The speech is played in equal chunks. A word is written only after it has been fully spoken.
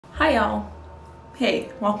Hi y'all.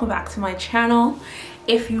 Hey, welcome back to my channel.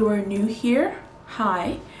 If you are new here,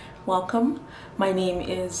 hi, welcome. My name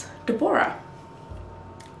is Deborah.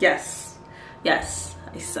 Yes,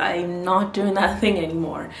 I'm not doing that thing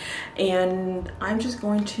anymore. And I'm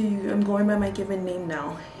going by my given name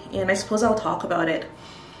now. And I suppose I'll talk about it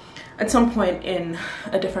at some point in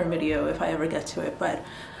a different video if I ever get to it, but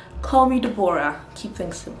call me Deborah, keep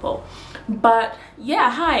things simple. But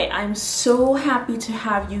yeah, hi, I'm so happy to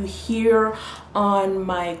have you here on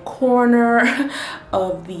my corner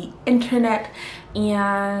of the internet,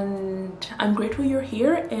 and I'm grateful you're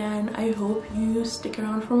here, and I hope you stick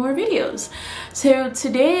around for more videos. So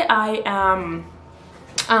today I am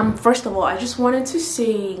first of all, I just wanted to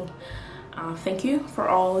say thank you for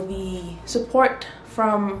all the support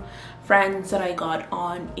from friends that I got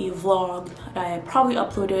on a vlog that I probably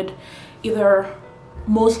uploaded either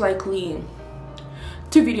most likely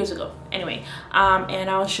 2 videos ago. Anyway, and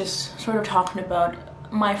I was just sort of talking about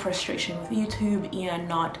my frustration with YouTube and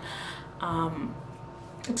not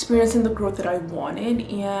experiencing the growth that I wanted.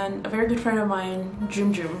 And a very good friend of mine,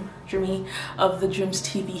 Jimmy of the Jim's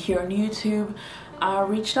TV here on YouTube,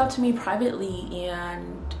 reached out to me privately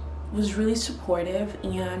and was really supportive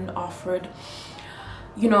and offered,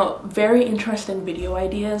 you know, very interesting video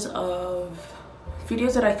ideas of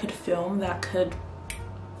videos that I could film that could,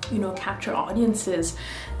 you know, capture audiences.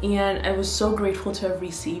 And I was so grateful to have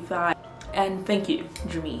received that. And thank you,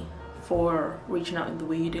 Jimmy, for reaching out in the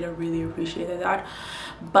way you did. I really appreciated that.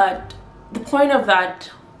 But the point of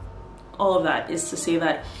that, all of that, is to say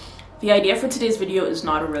that the idea for today's video is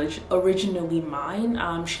not originally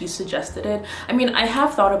mine. She suggested it. I mean, I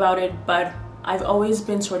have thought about it, but I've always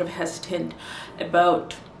been sort of hesitant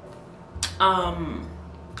about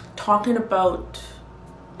talking about,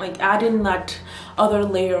 like, adding that other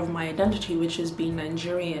layer of my identity, which is being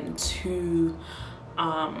Nigerian, to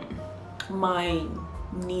my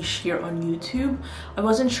niche here on YouTube. I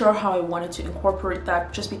wasn't sure how I wanted to incorporate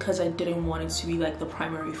that, just because I didn't want it to be like the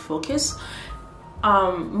primary focus.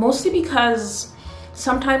 Mostly because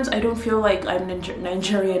sometimes I don't feel like I'm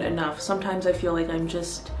Nigerian enough. Sometimes I feel like I'm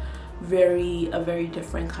just a very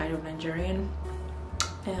different kind of Nigerian,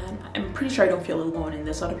 and I'm pretty sure I don't feel alone in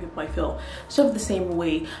this. Other people I feel sort of the same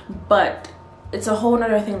way, but it's a whole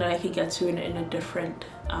other thing that I could get to in a different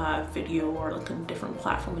video, or like a different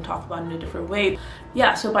platform, and talk about in a different way.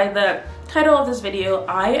 Yeah, so by the title of this video,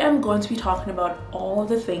 I am going to be talking about all of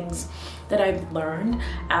the things that I've learned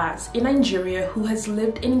as a Nigerian who has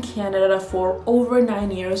lived in Canada for over 9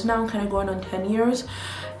 years now, kind of going on 10 years,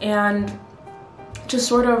 and just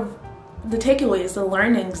sort of the takeaways, the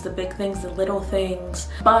learnings, the big things, the little things.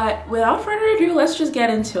 But without further ado, let's just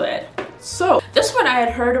get into it. So this one I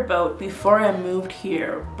had heard about before I moved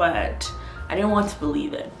here, but I didn't want to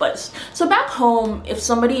believe it. But so back home, if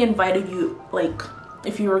somebody invited you, like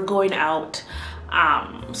if you were going out,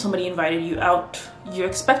 somebody invited you out, you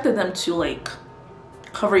expected them to like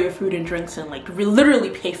cover your food and drinks and like literally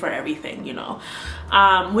pay for everything, you know,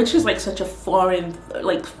 which is like such a foreign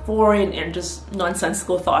and just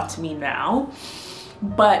nonsensical thought to me now.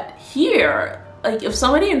 But here, like, if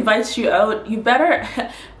somebody invites you out, you better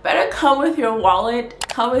come with your wallet,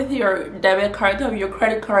 come with your debit card, come with your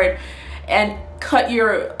credit card, and cut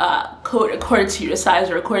your coat according to your size,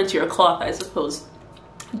 or according to your cloth, I suppose.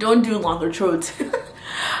 Don't do longer throats.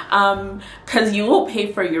 Because you will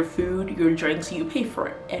pay for your food, your drinks, you pay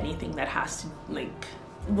for anything that has to, like,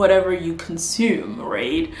 whatever you consume,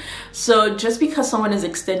 right? So just because someone has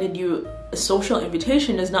extended you a social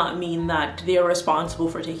invitation does not mean that they are responsible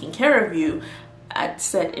for taking care of you at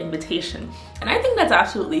said invitation. And I think that's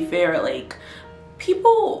absolutely fair. Like,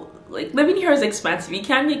 people, like, living here is expensive. You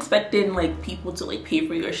can't be expecting like people to like pay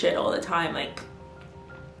for your shit all the time. Like,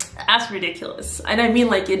 that's ridiculous. And I mean,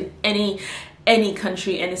 like, in any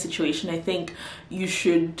country, any situation, I think you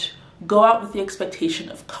should go out with the expectation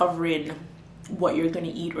of covering what you're going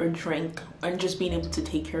to eat or drink, and just being able to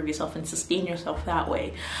take care of yourself and sustain yourself that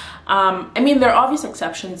way. I mean, there are obvious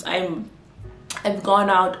exceptions. I've gone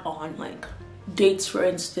out on like dates, for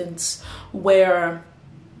instance, where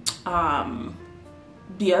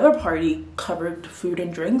the other party covered food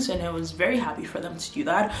and drinks, and I was very happy for them to do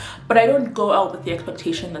that. But I don't go out with the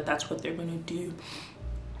expectation that that's what they're going to do.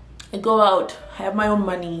 I go out, I have my own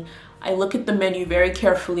money, I look at the menu very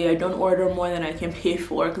carefully. I don't order more than I can pay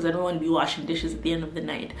for, because I don't want to be washing dishes at the end of the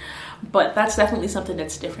night. But that's definitely something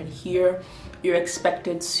that's different here. You're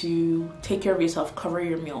expected to take care of yourself, cover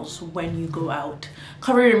your meals when you go out.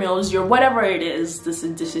 Cover your meals, your whatever it is, this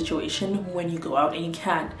is the situation when you go out, and you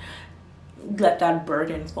can't let that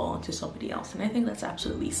burden fall onto somebody else, and I think that's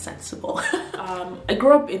absolutely sensible. I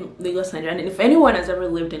grew up in Lagos, Nigeria, and if anyone has ever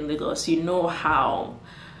lived in Lagos, you know how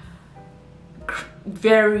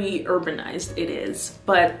very urbanized it is.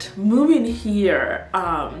 But moving here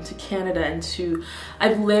to Canada, and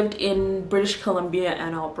I've lived in British Columbia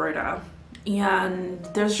and Alberta, and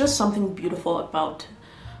there's just something beautiful about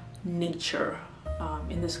nature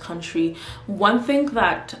in this country. One thing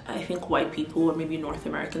that I think white people, or maybe North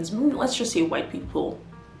Americans, let's just say white people,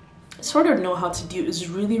 sort of know how to do is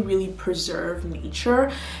really preserve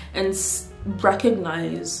nature and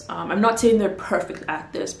recognize, I'm not saying they're perfect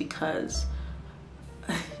at this, because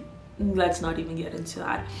let's not even get into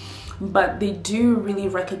that, but they do really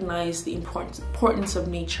recognize the importance of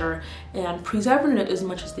nature and preserving it as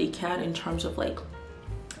much as they can in terms of like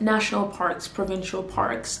national parks, provincial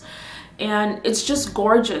parks, and it's just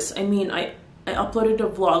gorgeous. I mean, I uploaded a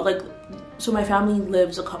vlog, like, so my family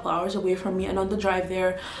lives a couple hours away from me, and on the drive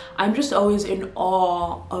there, I'm just always in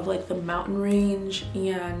awe of like the mountain range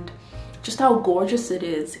and just how gorgeous it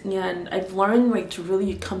is. And I've learned like to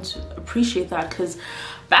really come to appreciate that, because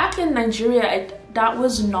back in Nigeria, that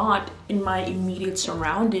was not in my immediate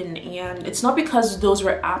surrounding, and it's not because those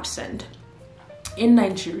were absent. In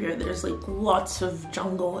Nigeria, there's like lots of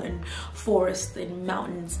jungle and forest and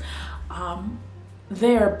mountains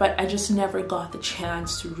there, but I just never got the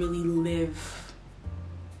chance to really live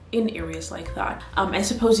in areas like that. I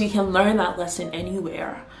suppose you can learn that lesson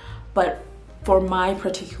anywhere, but for my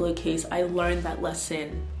particular case, I learned that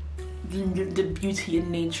lesson, the beauty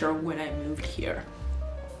in nature, when I moved here.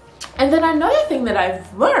 And then another thing that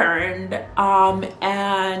I've learned,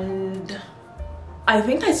 and I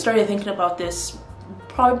think I started thinking about this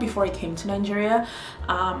probably before I came to Nigeria.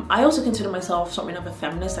 I also consider myself something of a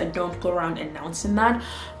feminist. I don't go around announcing that.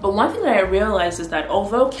 But one thing that I realized is that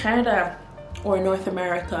although Canada or North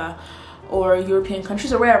America or European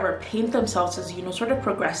countries or wherever paint themselves as, you know, sort of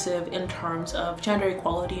progressive in terms of gender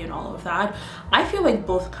equality and all of that, I feel like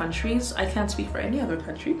both countries, I can't speak for any other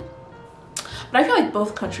country, but I feel like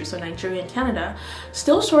both countries, so Nigeria and Canada,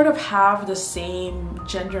 still sort of have the same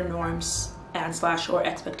gender norms and / or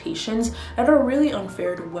expectations that are really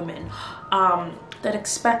unfair to women, that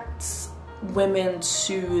expects women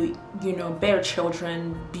to, you know, bear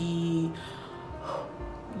children, be,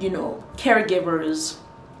 you know, caregivers,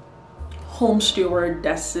 home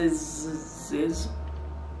stewardesses,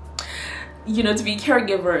 you know, to be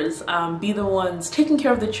caregivers, be the ones taking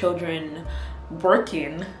care of the children,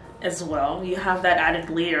 working as well. You have that added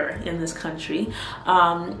layer in this country,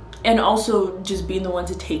 and also just being the one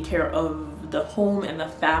to take care of the home and the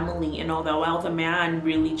family and all that, while the man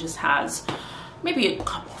really just has maybe a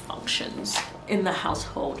couple functions in the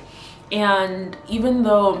household. And even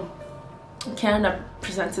though Canada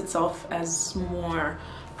presents itself as more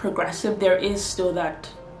progressive, there is still that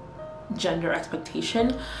gender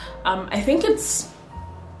expectation. I think it's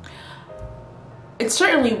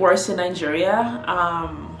certainly worse in Nigeria,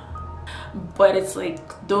 but it's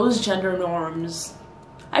like those gender norms,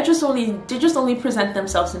 they just only present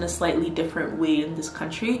themselves in a slightly different way in this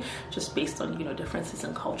country, just based on, you know, differences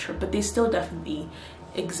in culture, but they still definitely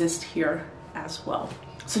exist here as well.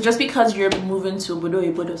 So just because you're moving to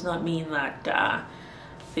Obodo does not mean that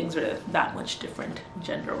things are that much different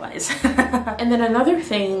gender-wise. And then another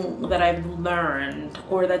thing that I've learned,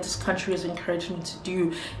 or that this country has encouraged me to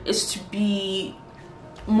do, is to be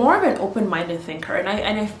more of an open-minded thinker. And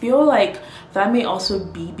I feel like that may also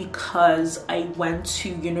be because I went to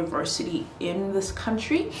university in this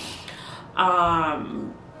country.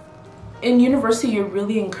 In university, you're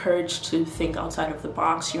really encouraged to think outside of the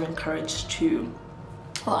box. You're encouraged to,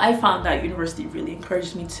 well, I found that university really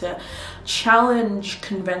encouraged me to challenge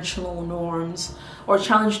conventional norms, or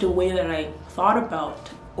challenge the way that I thought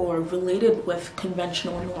about or related with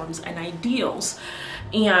conventional norms and ideals,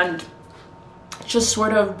 and just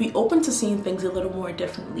sort of be open to seeing things a little more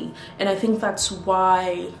differently. And I think that's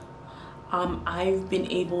why I've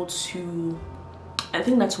been able to, I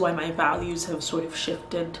think that's why my values have sort of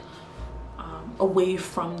shifted away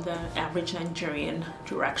from the average Nigerian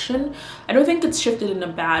direction. I don't think it's shifted in a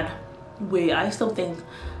bad way. I still think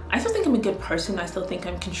I'm a good person. I still think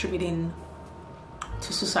I'm contributing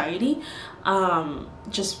to society.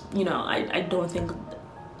 Just, you know, I don't think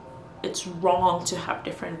it's wrong to have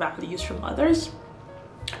different values from others.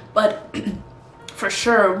 But for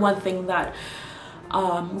sure, one thing that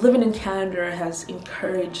living in Canada has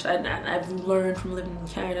encouraged, and I've learned from living in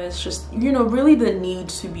Canada, is just, you know, really the need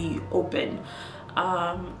to be open,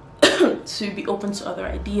 to be open to other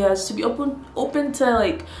ideas, to be open to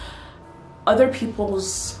like other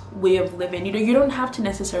people's way of living. You know, you don't have to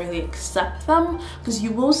necessarily accept them, because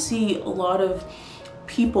you will see a lot of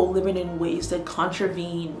people living in ways that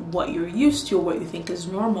contravene what you're used to or what you think is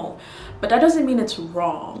normal, but that doesn't mean it's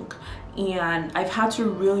wrong. And I've had to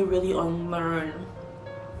really unlearn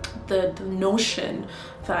the notion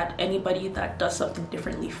that anybody that does something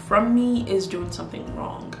differently from me is doing something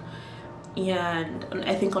wrong. And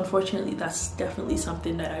I think, unfortunately, that's definitely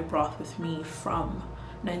something that I brought with me from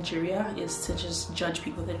Nigeria, is to just judge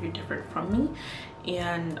people that are different from me.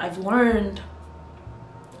 And I've learned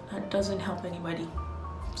that doesn't help anybody,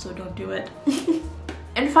 so don't do it.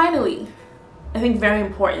 And finally, I think very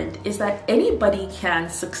important, is that anybody can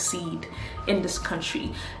succeed in this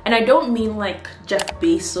country. And I don't mean like Jeff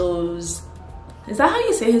Bezos, is that how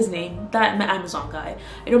you say his name? That Amazon guy.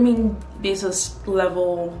 I don't mean Bezos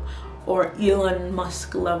level or Elon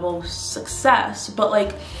Musk level success, but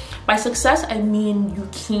like by success I mean you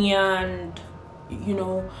can, you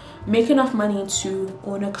know, make enough money to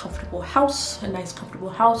own a comfortable house, a nice comfortable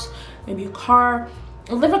house, maybe a car,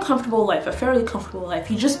 live a comfortable life, a fairly comfortable life.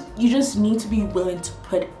 You just need to be willing to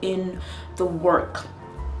put in the work,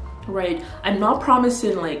 right? I'm not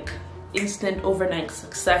promising like instant overnight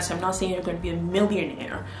success. I'm not saying you're going to be a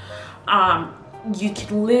millionaire. You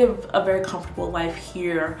can live a very comfortable life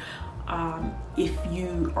here if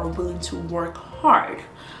you are willing to work hard.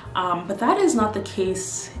 But that is not the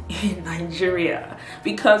case in Nigeria.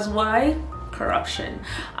 Because why? Corruption.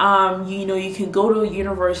 You know, you can go to a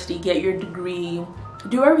university, get your degree,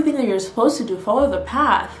 do everything that you're supposed to do, follow the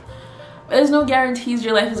path, but there's no guarantees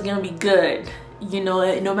your life is gonna be good. You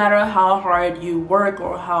know, no matter how hard you work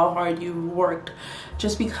or how hard you worked,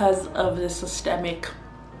 just because of the systemic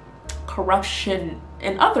corruption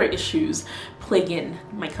and other issues plaguing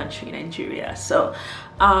my country, Nigeria. So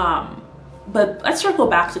but let's circle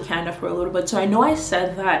back to Canada for a little bit. So I know I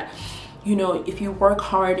said that, you know, if you work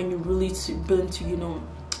hard and you're really willing to, you know,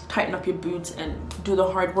 tighten up your boots and do the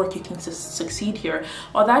hard work, you can succeed here.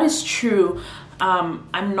 While that is true,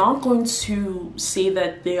 I'm not going to say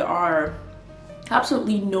that there are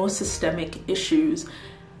absolutely no systemic issues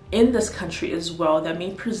in this country as well that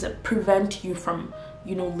may prevent you from,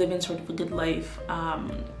 you know, living sort of a good life.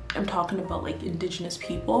 I'm talking about like indigenous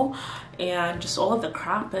people and just all of the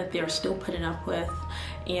crap that they're still putting up with,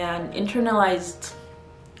 and internalized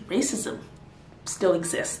racism still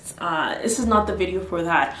exists. This is not the video for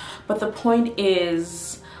that, but the point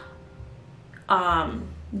is,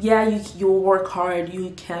 yeah, you'll work hard, you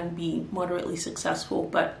can be moderately successful,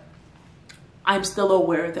 but I'm still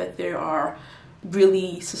aware that there are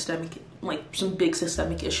really systemic, like some big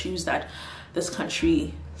systemic issues that this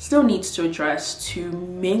country still needs to address to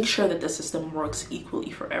make sure that the system works equally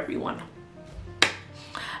for everyone.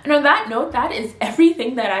 And on that note, that is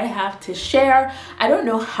everything that I have to share. I don't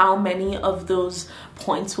know how many of those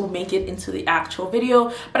points will make it into the actual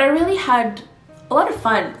video, but I really had a lot of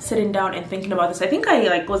fun sitting down and thinking about this. I think I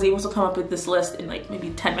like was able to come up with this list in like maybe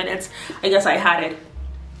 10 minutes. I guess I had it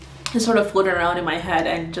sort of floating around in my head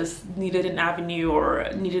and just needed an avenue or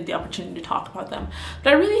needed the opportunity to talk about them.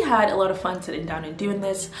 But I really had a lot of fun sitting down and doing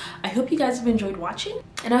this. I hope you guys have enjoyed watching,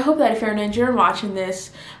 and I hope that if you're a Nigerian watching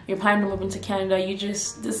this, you're planning to move into Canada, you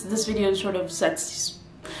just, this video sort of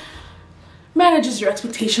manages your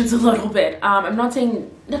expectations a little bit. I'm not saying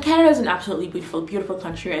that Canada is an absolutely beautiful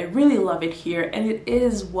country. I really love it here, and it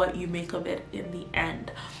is what you make of it in the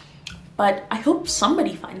end. But I hope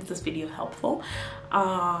somebody finds this video helpful.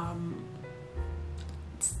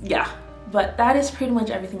 Yeah, but that is pretty much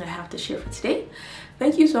everything I have to share for today.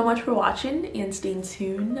 Thank you so much for watching and staying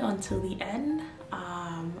tuned until the end.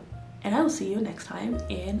 And I will see you next time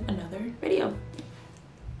in another video.